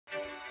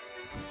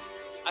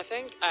I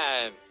think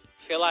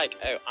feel like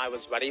I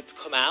was ready to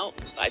come out.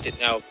 I didn't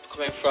know,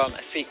 coming from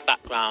a Sikh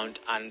background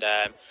and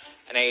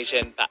an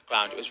Asian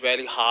background, it was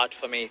really hard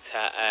for me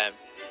to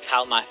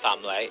tell my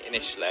family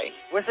initially.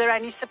 Was there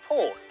any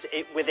support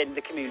within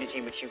the community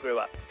in which you grew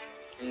up?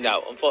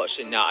 No,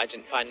 unfortunately not. I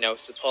didn't find no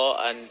support,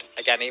 and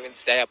again, even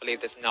today, I believe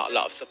there's not a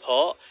lot of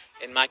support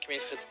in my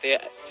community because the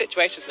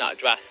situation's not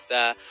addressed.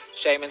 The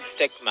shame and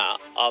stigma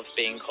of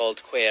being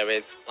called queer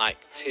is like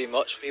too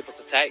much for people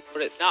to take,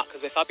 but it's not,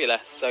 because we're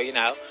fabulous. So, you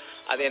know,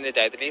 at the end of the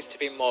day, there needs to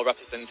be more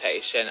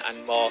representation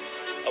and more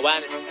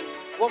awareness.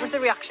 What was the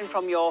reaction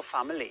from your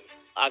family?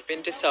 I've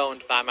been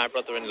disowned by my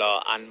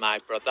brother-in-law and my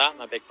brother,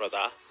 my big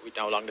brother. We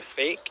no longer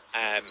speak.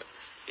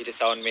 He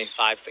disowned me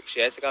 5-6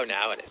 years ago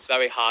now, and it's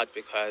very hard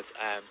because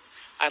I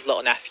have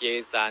little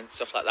nephews and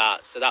stuff like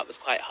that, so that was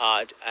quite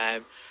hard.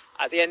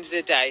 At the end of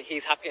the day,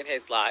 he's happy in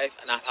his life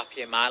and I'm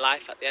happy in my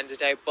life at the end of the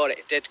day, but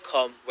it did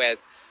come with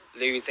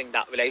losing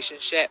that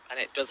relationship, and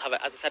it does have,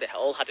 as I said, it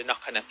all had a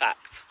knock-on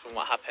effect from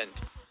what happened.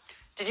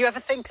 Did you ever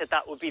think that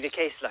that would be the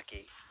case,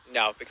 Lucky?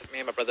 No, because me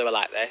and my brother were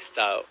like this,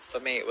 so for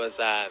me it was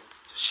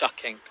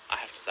shocking, I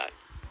have to say.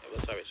 It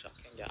was very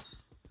shocking, yeah.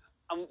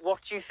 And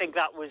what do you think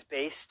that was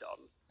based on?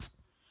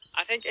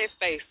 I think it's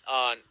based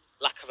on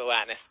lack of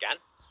awareness again.